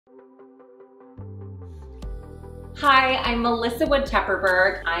Hi, I'm Melissa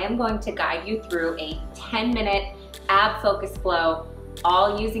Wood-Tepperberg. I am going to guide you through a 10-minute ab focus flow,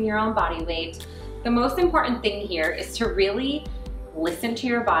 all using your own body weight. The most important thing here is to really listen to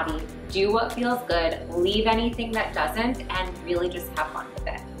your body, do what feels good, leave anything that doesn't, and really just have fun with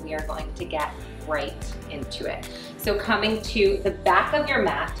it. We are going to get right into it. So coming to the back of your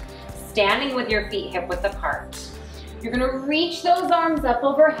mat, standing with your feet hip width apart. You're gonna reach those arms up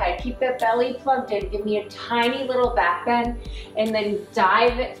overhead, keep that belly plugged in, give me a tiny little back bend, and then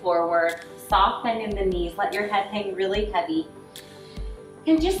dive it forward. Soft bend in the knees, let your head hang really heavy.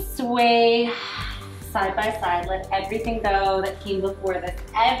 And just sway side by side, let everything go that came before this,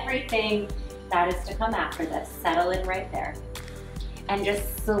 everything that is to come after this, settle in right there. And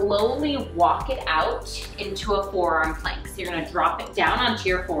just slowly walk it out into a forearm plank. So you're gonna drop it down onto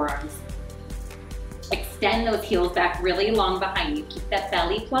your forearms. Extend those heels back really long behind you. Keep that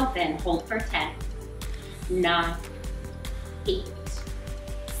belly plugged in. Hold for 10, 9, 8,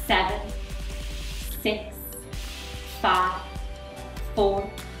 7, 6, 5, 4,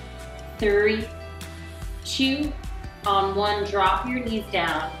 3, 2, on 1. Drop your knees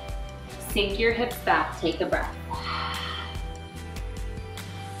down. Sink your hips back. Take a breath.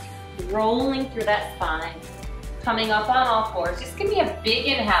 Rolling through that spine. Coming up on all fours. Just give me a big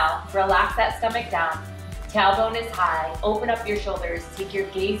inhale. Relax that stomach down. Tailbone is high. Open up your shoulders. Take your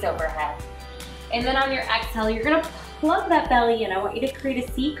gaze overhead. And then on your exhale, you're gonna plug that belly in. I want you to create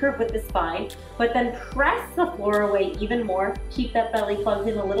a C curve with the spine, but then press the floor away even more. Keep that belly plugged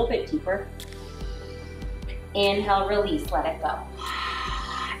in a little bit deeper. Inhale, release, let it go.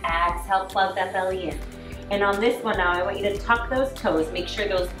 Exhale, plug that belly in. And on this one now, I want you to tuck those toes. Make sure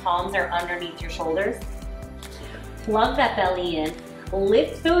those palms are underneath your shoulders. Plug that belly in,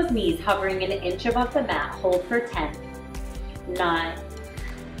 lift those knees, hovering an inch above the mat, hold for 10, 9,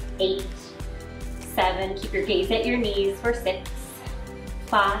 8, 7, keep your gaze at your knees for 6,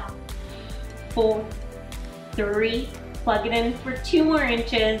 5, 4, 3, plug it in for 2 more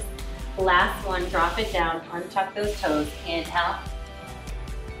inches, last one, drop it down, untuck those toes, inhale,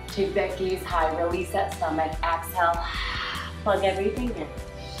 keep that gaze high, release that stomach, exhale, plug everything in,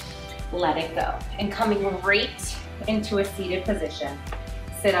 let it go, and coming right into a seated position.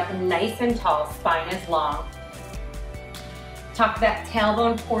 Sit up nice and tall, spine is long. Tuck that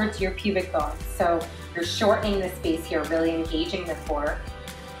tailbone towards your pubic bone. So you're shortening the space here, really engaging the core.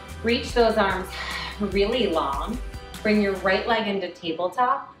 Reach those arms really long. Bring your right leg into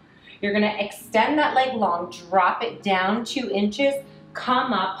tabletop. You're gonna extend that leg long, drop it down 2 inches,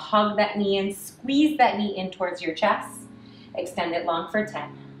 come up, hug that knee in, squeeze that knee in towards your chest. Extend it long for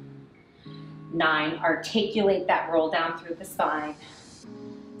 10. 9, articulate that roll down through the spine.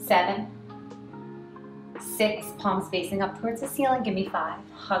 7, 6, palms facing up towards the ceiling. Give me 5,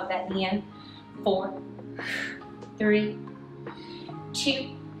 hug that knee in. 4, 3, 2,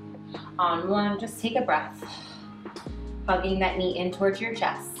 on 1, just take a breath. Hugging that knee in towards your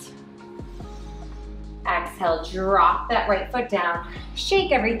chest. Exhale, drop that right foot down.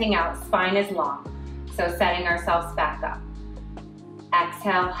 Shake everything out, spine is long. So setting ourselves back up.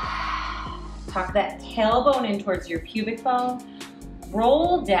 Exhale. Tuck that tailbone in towards your pubic bone.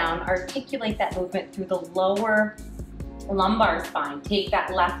 Roll down, articulate that movement through the lower lumbar spine. Take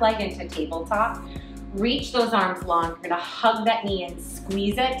that left leg into tabletop. Reach those arms long. You're gonna hug that knee and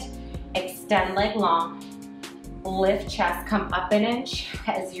squeeze it. Extend leg long. Lift chest, come up an inch.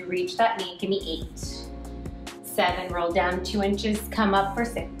 As you reach that knee, give me 8. 7, roll down 2 inches, come up for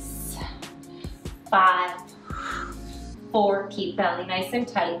 6. 5, 4, keep belly nice and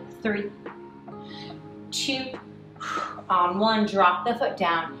tight. 3, 2, on 1, drop the foot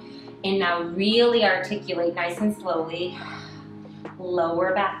down, and now really articulate nice and slowly.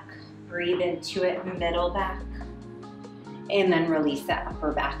 Lower back, breathe into it, middle back, and then release that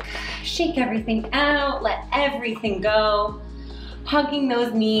upper back. Shake everything out, let everything go. Hugging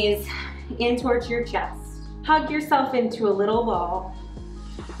those knees in towards your chest. Hug yourself into a little ball.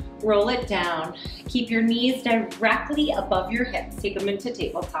 Roll it down. Keep your knees directly above your hips. Take them into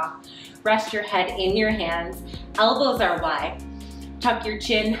tabletop. Rest your head in your hands. Elbows are wide. Tuck your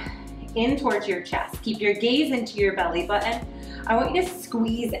chin in towards your chest. Keep your gaze into your belly button. I want you to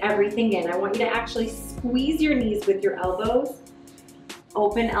squeeze everything in. I want you to actually squeeze your knees with your elbows.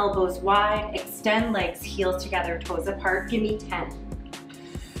 Open elbows wide. Extend legs, heels together, toes apart. Give me 10.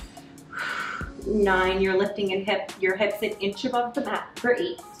 9, you're lifting your hips an inch above the mat for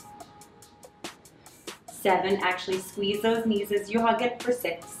 8. 7, actually squeeze those knees as you hug it for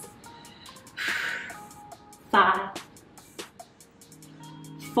 6. 5,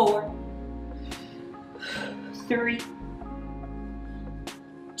 4, 3,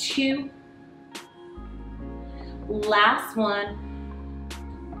 2. Last one.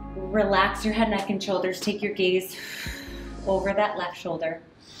 Relax your head, neck, and shoulders. Take your gaze over that left shoulder.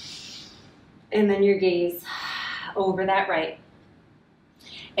 And then your gaze over that right.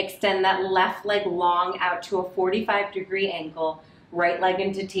 Extend that left leg long out to a 45-degree angle. Right leg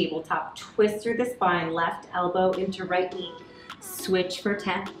into tabletop. Twist through the spine. Left elbow into right knee. Switch for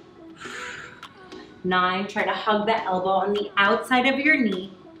 10. 9. Try to hug that elbow on the outside of your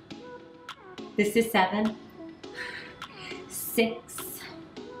knee. This is 7. 6.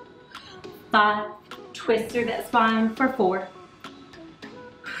 5. Twist through that spine for 4.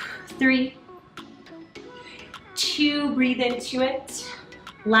 3. 2. Breathe into it.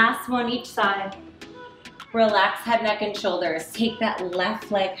 Last one each side. Relax head, neck, and shoulders. Take that left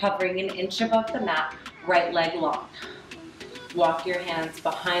leg hovering an inch above the mat. Right leg long. Walk your hands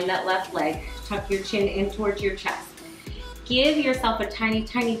behind that left leg. Tuck your chin in towards your chest. Give yourself a tiny,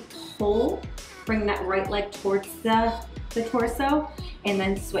 tiny pull. Bring that right leg towards the torso, and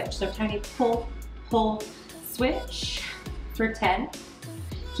then switch. So tiny pull, pull, switch for 10.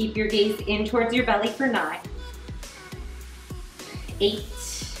 Keep your gaze in towards your belly for 9. 8.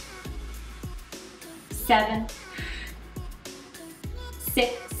 7.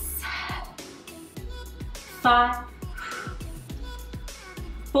 6. 5.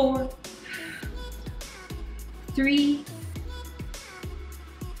 4. 3.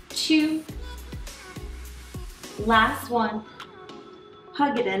 2. Last one.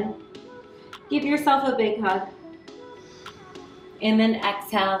 Hug it in. Give yourself a big hug. And then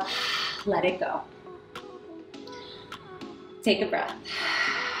exhale, let it go. Take a breath.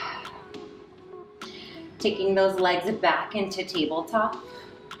 Taking those legs back into tabletop.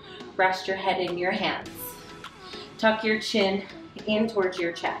 Rest your head in your hands. Tuck your chin in towards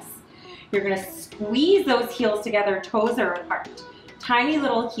your chest. You're gonna squeeze those heels together, toes are apart. Tiny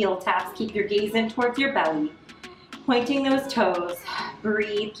little heel taps. Keep your gaze in towards your belly. Pointing those toes.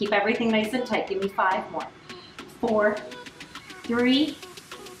 Breathe. Keep everything nice and tight. Give me 5 more. 4, 3,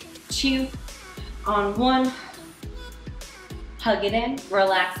 2, on 1. Hug it in.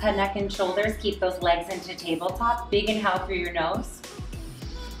 Relax head, neck, and shoulders. Keep those legs into tabletop. Big inhale through your nose.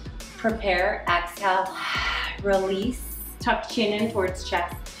 Prepare. Exhale. Release. Tuck chin in towards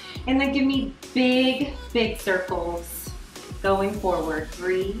chest. And then give me big, big circles going forward.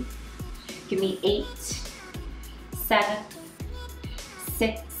 Breathe. Give me 8, 7,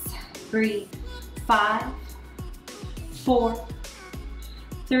 6, breathe. 5, 4,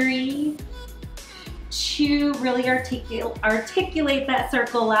 3, 2, really articulate that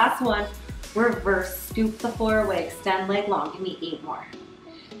circle. Last one, reverse, scoop the floor away, extend leg long. Give me 8 more.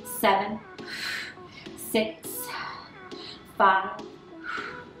 7, 6, 5,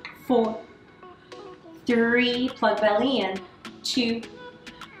 4, 3, plug belly in. 2,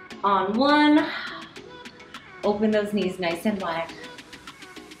 on 1. Open those knees nice and wide.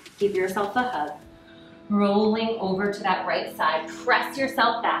 Give yourself a hug. Rolling over to that right side. Press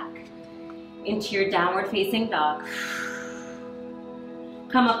yourself back into your downward facing dog.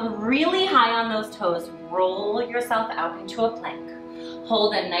 Come up really high on those toes. Roll yourself out into a plank.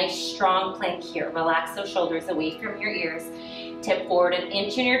 Hold a nice strong plank here. Relax those shoulders away from your ears. Tip forward an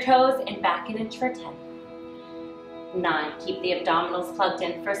inch in your toes and back an inch for 10. 9. Keep the abdominals plugged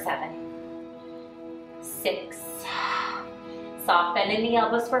in for 7. 6. Soft bend in the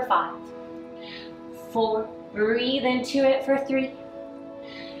elbows for 5. 4. Breathe into it for 3.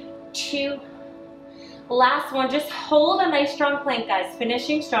 2. Last one. Just hold a nice strong plank, guys.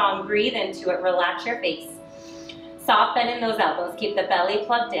 Finishing strong. Breathe into it. Relax your face. Soft bend in those elbows. Keep the belly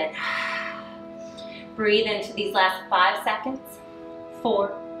plugged in. Breathe into these last 5 seconds.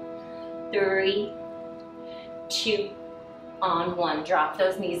 4, 3, 2, on 1. Drop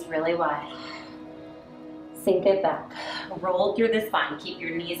those knees really wide. Sink it back. Roll through the spine. Keep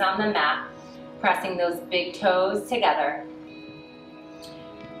your knees on the mat. Pressing those big toes together.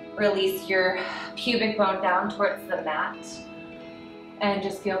 Release your pubic bone down towards the mat. And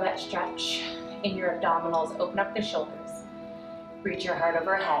just feel that stretch in your abdominals. Open up the shoulders. Reach your heart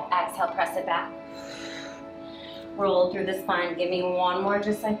overhead. Exhale, press it back. Roll through the spine. Give me 1 more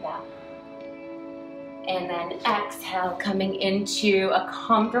just like that. And then exhale, coming into a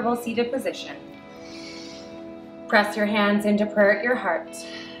comfortable seated position. Press your hands into prayer at your heart.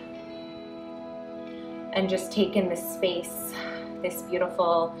 And just take in this space, this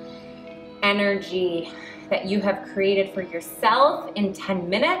beautiful energy that you have created for yourself in 10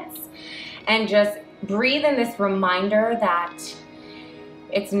 minutes. And just breathe in this reminder that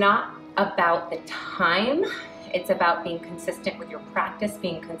it's not about the time. It's about being consistent with your practice,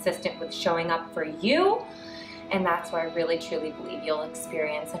 being consistent with showing up for you, And that's where I really truly believe you'll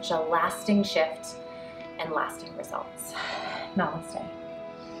experience such a lasting shift and lasting results. Namaste.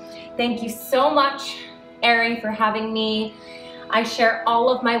 Thank you so much, Aerie, for having me. I share all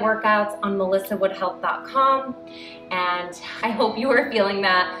of my workouts on melissawoodhealth.com, and I hope you are feeling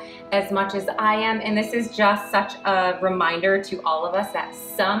that as much as I am. And this is just such a reminder to all of us that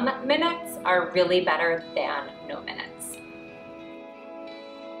some minutes are really better than no minutes.